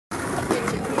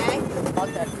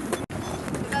Okay.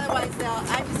 Otherwise,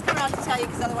 I'm just coming out to tell you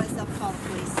because otherwise they'll call the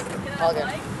police. Okay.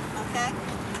 Okay?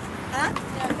 Huh?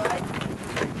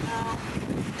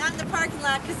 Not in the parking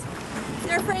lot because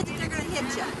they're afraid that they're going to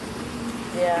hit you.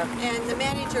 Yeah. And the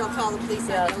manager will call the police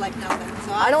on you like nothing.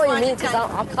 So I know what you mean because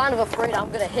I'm kind of afraid I'm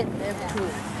going to hit them too.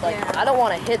 Like, I don't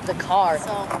want to hit the car.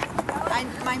 So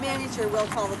my manager will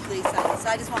call the police on you. So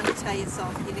I just wanted to tell you so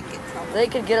you didn't get in trouble. They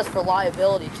could get us for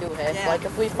liability too, hey? Yeah. Like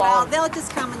if we fall... Well, they'll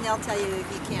just come and they'll tell you if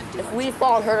you can't do it. If we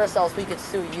fall and hurt ourselves, we could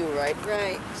sue you, right?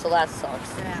 Right. So that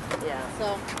sucks. Yeah. Yeah.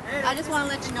 So I just want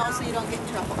to let you know so you don't get in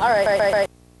trouble. All right.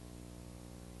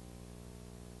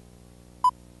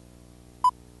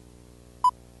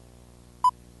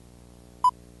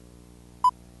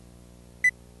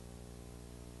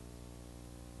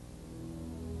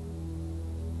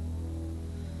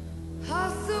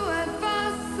 Hast du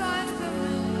etwas Zeit für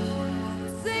mich?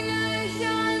 Singe ich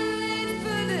ein Lied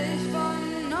für dich von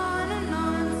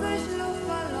 99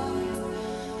 Luftballons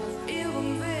auf ihrem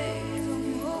Weg zum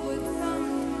Horizont.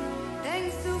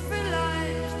 Denkst du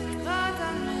vielleicht grad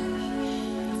an mich?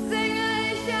 Singe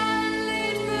ich ein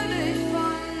Lied für dich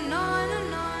von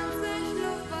 99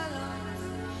 Luftballons,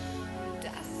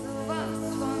 dass sowas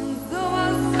von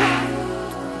sowas kommt.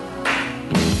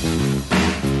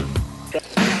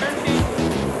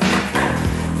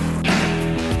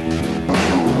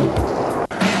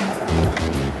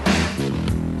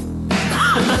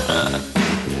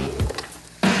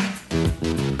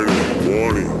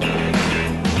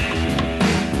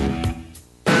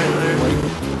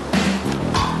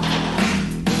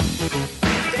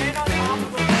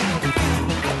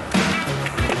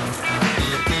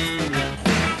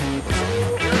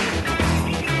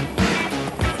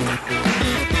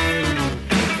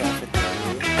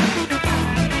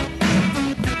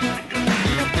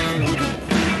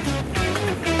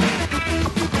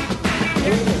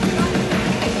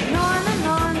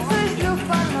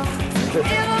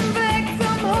 Ihren Weg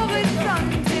zum Horizont.